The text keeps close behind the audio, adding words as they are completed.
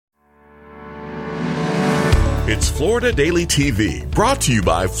It's Florida Daily TV, brought to you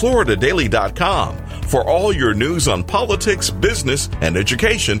by FloridaDaily.com. For all your news on politics, business, and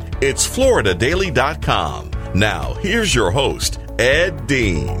education, it's FloridaDaily.com. Now, here's your host, Ed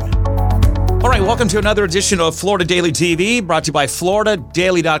Dean. All right, welcome to another edition of Florida Daily TV, brought to you by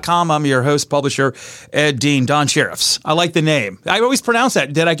FloridaDaily.com. I'm your host, publisher, Ed Dean. Dawn Sheriffs. I like the name. I always pronounce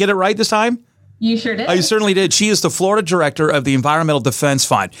that. Did I get it right this time? You sure did. I certainly did. She is the Florida Director of the Environmental Defense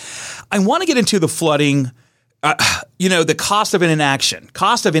Fund. I want to get into the flooding, the cost of inaction.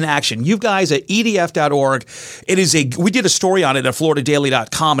 Cost of inaction. You guys at EDF.org, we did a story on it at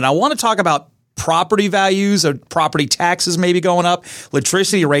FloridaDaily.com, and I want to talk about property values or property taxes maybe going up,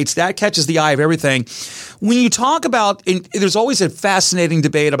 electricity rates. That catches the eye of everything. When you talk about, there's always a fascinating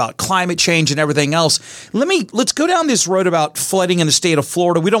debate about climate change and everything else. Let's go down this road about flooding in the state of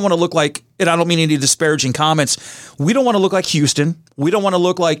Florida. We don't want to look like, and I don't mean any disparaging comments, we don't want to look like Houston. We don't want to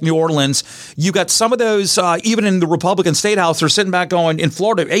look like New Orleans. You got some of those, even in the Republican State House, they're sitting back going, in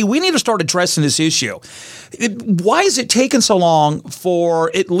Florida, hey, we need to start addressing this issue. Why is it taking so long for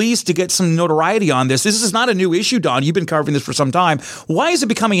at least to get some notoriety on this? This is not a new issue, Dawn. You've been covering this for some time. Why is it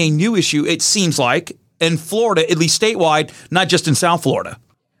becoming a new issue, it seems like, in Florida, at least statewide, not just in South Florida?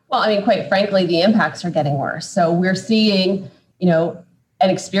 Well, I mean, quite frankly, the impacts are getting worse. So we're seeing, and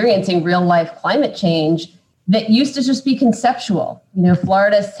experiencing real life climate change that used to just be conceptual.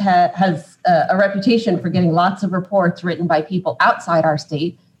 Florida has a reputation for getting lots of reports written by people outside our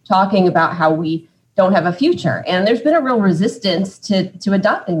state talking about how we don't have a future. And there's been a real resistance to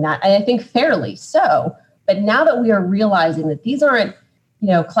adopting that, and I think fairly so. But now that we are realizing that these aren't,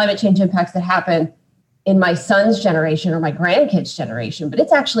 climate change impacts that happen in my son's generation or my grandkids' generation, but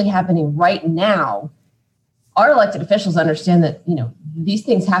it's actually happening right now, our elected officials understand that, these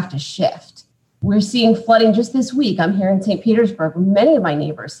things have to shift. We're seeing flooding just this week. I'm here in St. Petersburg. Many of my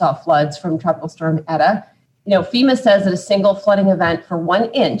neighbors saw floods from Tropical Storm Eta. FEMA says that a single flooding event for 1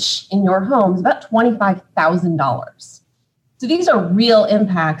 inch in your home is about $25,000. So these are real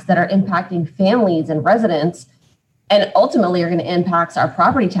impacts that are impacting families and residents, and ultimately are going to impact our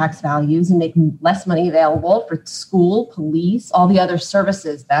property tax values and make less money available for school, police, all the other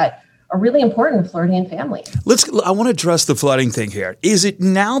services that are really important to Floridian families. I want to address the flooding thing here. Is it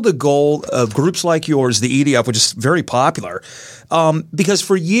now the goal of groups like yours, the EDF, which is very popular? Because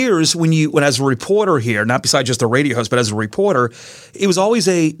for years, when as a reporter here, not besides just a radio host, but as a reporter, it was always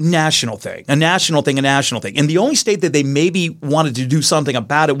a national thing. And the only state that they maybe wanted to do something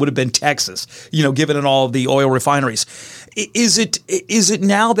about it would have been Texas, given it all of the oil refineries. Is it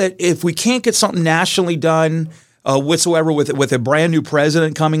now that if we can't get something nationally done whatsoever with a brand new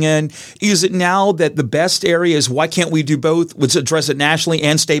president coming in, is it now that the best area is why can't we do both? Let's address it nationally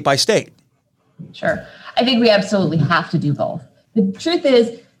and state by state. Sure. I think we absolutely have to do both. The truth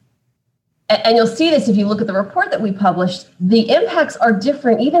is, and you'll see this if you look at the report that we published, the impacts are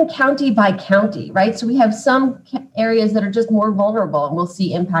different, even county by county, right? So we have some areas that are just more vulnerable, and we'll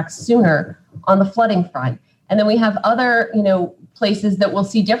see impacts sooner on the flooding front. And then we have other, places that will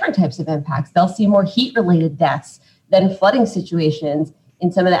see different types of impacts. They'll see more heat-related deaths than flooding situations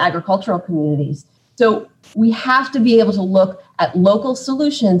in some of the agricultural communities. So we have to be able to look at local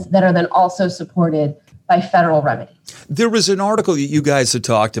solutions that are then also supported by federal remedies. There was an article that you guys had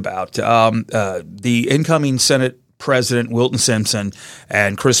talked about. The incoming Senate President Wilton Simpson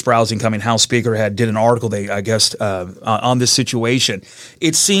and Chris Sprowls, incoming House Speaker, did an article, on this situation.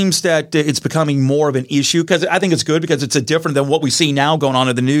 It seems that it's becoming more of an issue, because I think it's good because it's different than what we see now going on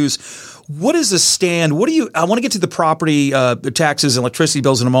in the news. What is the stand? I want to get to the property taxes and electricity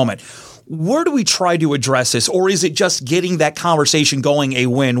bills in a moment. Where do we try to address this? Or is it just getting that conversation going a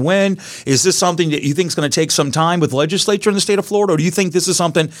win-win? Is this something that you think is going to take some time with legislature in the state of Florida? Or do you think this is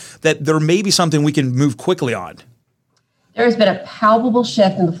something that there may be something we can move quickly on? There has been a palpable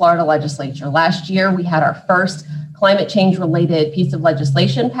shift in the Florida legislature. Last year, we had our first climate change-related piece of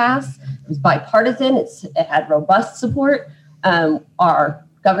legislation passed. It was bipartisan. It had robust support. Our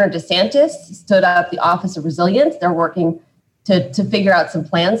Governor DeSantis stood up the Office of Resilience. They're working to figure out some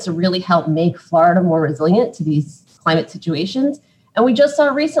plans to really help make Florida more resilient to these climate situations. And we just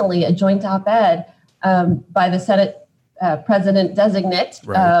saw recently a joint op-ed by the Senate President-designate,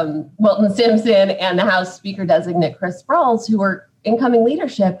 right, Wilton Simpson, and the House Speaker-designate Chris Sprowls, who are incoming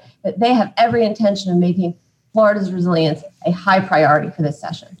leadership, that they have every intention of making Florida's resilience a high priority for this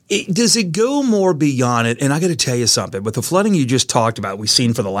session. Does it go more beyond it? And I got to tell you something, with the flooding you just talked about, we've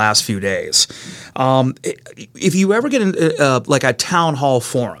seen for the last few days, if you ever get like a town hall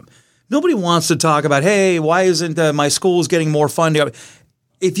forum, nobody wants to talk about, hey, why isn't my schools getting more funding?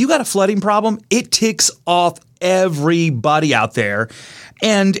 if you got a flooding problem, it ticks off everybody out there.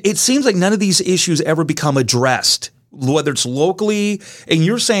 And it seems like none of these issues ever become addressed, whether it's locally, and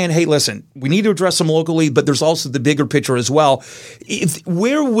you're saying, hey, listen, we need to address them locally, but there's also the bigger picture as well.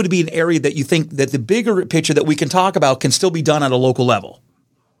 Where would it be an area that you think that the bigger picture that we can talk about can still be done at a local level?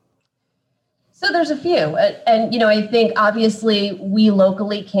 So there's a few. And I think obviously we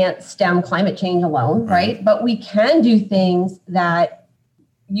locally can't stem climate change alone, right? But we can do things that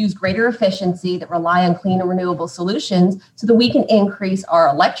use greater efficiency, that rely on clean and renewable solutions so that we can increase our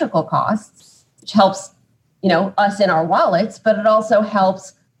electrical costs, which helps, us in our wallets, but it also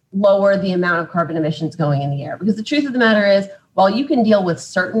helps lower the amount of carbon emissions going in the air. Because the truth of the matter is, while you can deal with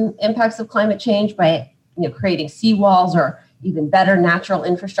certain impacts of climate change by, creating seawalls or even better natural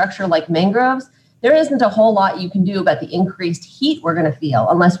infrastructure like mangroves, there isn't a whole lot you can do about the increased heat we're going to feel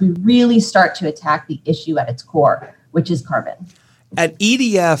unless we really start to attack the issue at its core, which is carbon. At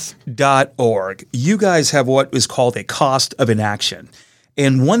EDF.org, you guys have what is called a cost of inaction.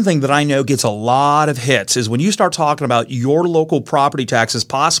 And one thing that I know gets a lot of hits is when you start talking about your local property taxes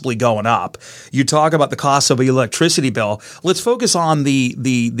possibly going up, you talk about the cost of the electricity bill. Let's focus on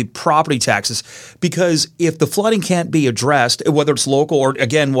the property taxes, because if the flooding can't be addressed, whether it's local or,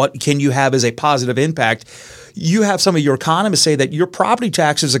 again, what can you have as a positive impact, you have some of your economists say that your property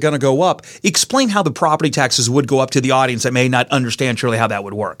taxes are going to go up. Explain how the property taxes would go up to the audience that may not understand truly how that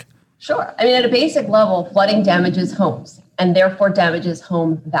would work. Sure. I mean, at a basic level, flooding damages homes and therefore damages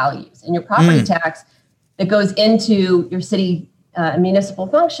home values. And your property tax that goes into your city municipal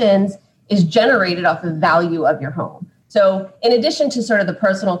functions is generated off the value of your home. So in addition to sort of the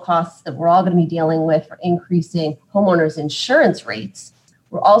personal costs that we're all going to be dealing with for increasing homeowners' insurance rates,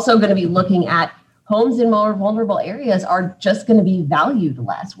 we're also going to be looking at homes in more vulnerable areas are just going to be valued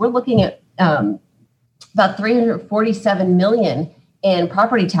less. We're looking at about $347 million in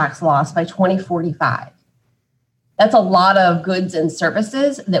property tax loss by 2045. That's a lot of goods and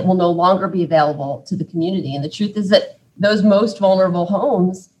services that will no longer be available to the community. And the truth is that those most vulnerable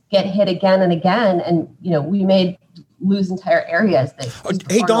homes get hit again and again. And, we may lose entire areas.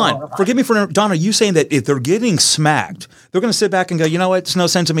 Hey, Dawn, forgive me for Dawn, are you saying that if they're getting smacked, they're going to sit back and go, you know what, it's no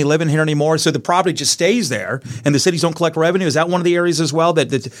sense of me living here anymore, so the property just stays there and the cities don't collect revenue? Is that one of the areas as well that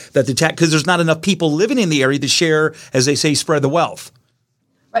the tax, because there's not enough people living in the area to share, as they say, spread the wealth?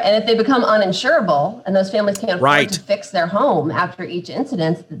 Right. And if they become uninsurable and those families can't afford to fix their home after each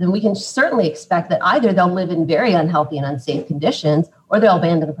incident, then we can certainly expect that either they'll live in very unhealthy and unsafe conditions or they'll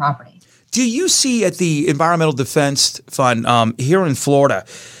abandon the property. Do you see at the Environmental Defense Fund here in Florida,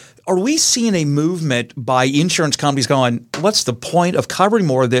 are we seeing a movement by insurance companies going, what's the point of covering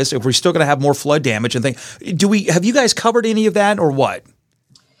more of this if we're still going to have more flood damage and things? Have you guys covered any of that or what?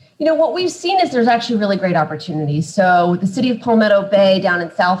 What we've seen is there's actually really great opportunities. So the city of Palmetto Bay down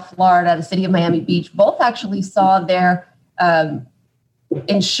in South Florida, the city of Miami Beach, both actually saw their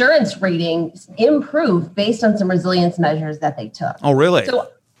insurance ratings improve based on some resilience measures that they took. Oh, really? So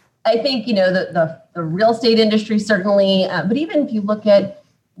I think, the real estate industry certainly, but even if you look at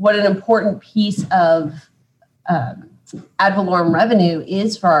what an important piece of ad valorem revenue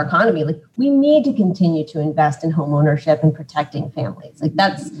is for our economy, like we need to continue to invest in home ownership and protecting families. Like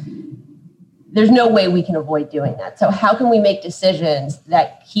there's no way we can avoid doing that. So how can we make decisions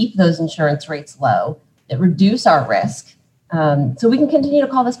that keep those insurance rates low, that reduce our risk, so we can continue to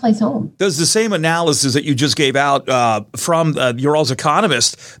call this place home? Does the same analysis that you just gave out from your all's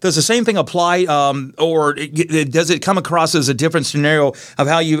economist, does the same thing apply, or does it come across as a different scenario of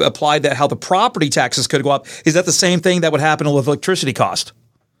how you applied that, how the property taxes could go up? Is that the same thing that would happen with electricity cost?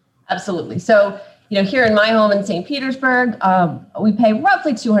 Absolutely. So, here in my home in St. Petersburg, we pay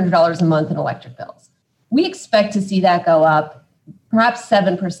roughly $200 a month in electric bills. We expect to see that go up perhaps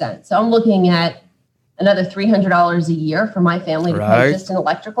 7%. So I'm looking at another $300 a year for my family to pay just in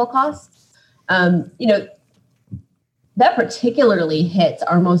electrical costs. That particularly hits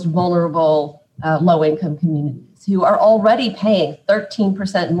our most vulnerable low-income communities who are already paying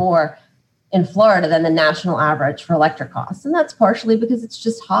 13% more in Florida than the national average for electric costs. And that's partially because it's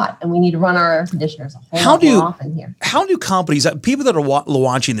just hot and we need to run our air conditioners a whole lot more often here. How do companies, people that are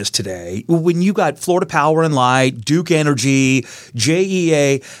watching this today, when you got Florida Power and Light, Duke Energy,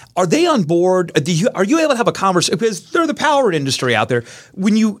 JEA, are they on board? Are you able to have a conversation? Because they're the power industry out there.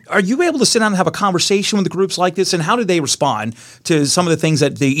 Are you able to sit down and have a conversation with the groups like this? And how do they respond to some of the things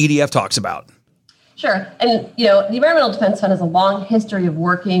that the EDF talks about? Sure. And, the Environmental Defense Fund has a long history of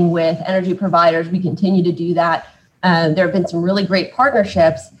working with energy providers. We continue to do that. There have been some really great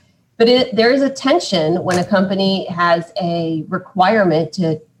partnerships, but there is a tension when a company has a requirement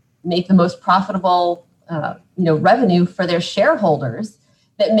to make the most profitable, revenue for their shareholders,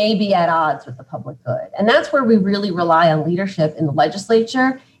 that may be at odds with the public good. And that's where we really rely on leadership in the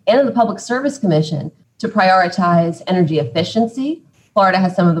legislature and in the Public Service Commission to prioritize energy efficiency. Florida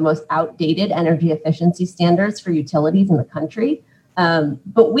has some of the most outdated energy efficiency standards for utilities in the country.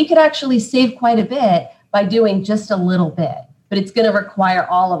 But we could actually save quite a bit by doing just a little bit. But it's going to require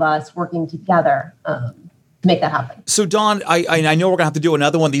all of us working together to make that happen. So, Dawn, I know we're going to have to do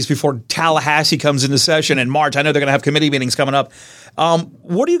another one of these before Tallahassee comes into session in March. I know they're going to have committee meetings coming up.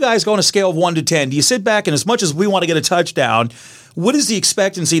 What do you guys go on a scale of 1 to 10? Do you sit back and as much as we want to get a touchdown, what is the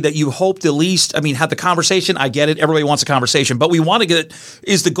expectancy that you hope to at least, have the conversation? I get it. Everybody wants a conversation, but we want to get it.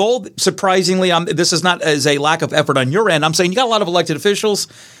 Is the goal, surprisingly, this is not as a lack of effort on your end. I'm saying you got a lot of elected officials.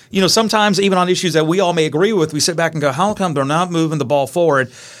 Sometimes even on issues that we all may agree with, we sit back and go, how come they're not moving the ball forward?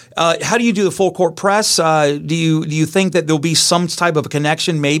 How do you do the full court press? Do you think that there'll be some type of a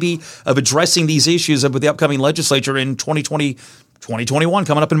connection maybe of addressing these issues with the upcoming legislature in 2020, 2021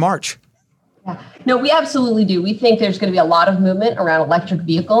 coming up in March? Yeah. No, we absolutely do. We think there's going to be a lot of movement around electric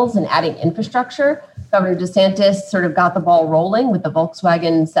vehicles and adding infrastructure. Governor DeSantis sort of got the ball rolling with the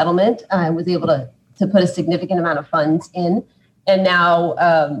Volkswagen settlement and was able to put a significant amount of funds in. And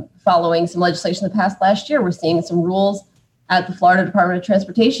now, following some legislation that passed last year, we're seeing some rules at the Florida Department of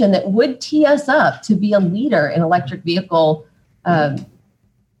Transportation that would tee us up to be a leader in electric vehicle in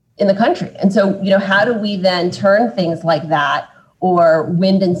the country. And so, how do we then turn things like that or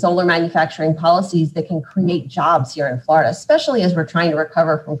wind and solar manufacturing policies that can create jobs here in Florida, especially as we're trying to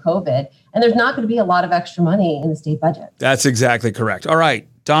recover from COVID? And there's not going to be a lot of extra money in the state budget. That's exactly correct. All right,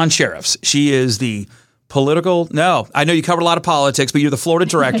 Dawn Sheriffs. She is the I know you covered a lot of politics, but you're the Florida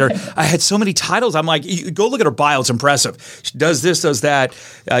director. I had so many titles. I'm like, go look at her bio. It's impressive. She does this, does that.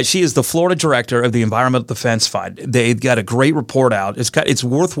 She is the Florida director of the Environmental Defense Fund. They've got a great report out. It's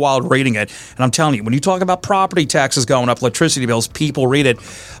worthwhile reading it. And I'm telling you, when you talk about property taxes going up, electricity bills, people read it.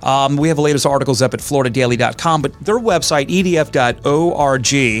 We have the latest articles up at floridadaily.com, but their website, edf.org,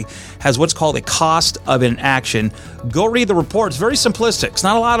 has what's called a cost of inaction. Go read the report. It's very simplistic. It's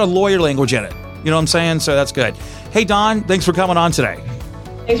not a lot of lawyer language in it. You know what I'm saying? So that's good. Hey, Dawn, thanks for coming on today.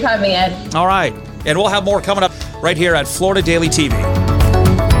 Thanks for having me, Ed. All right. And we'll have more coming up right here at Florida Daily TV.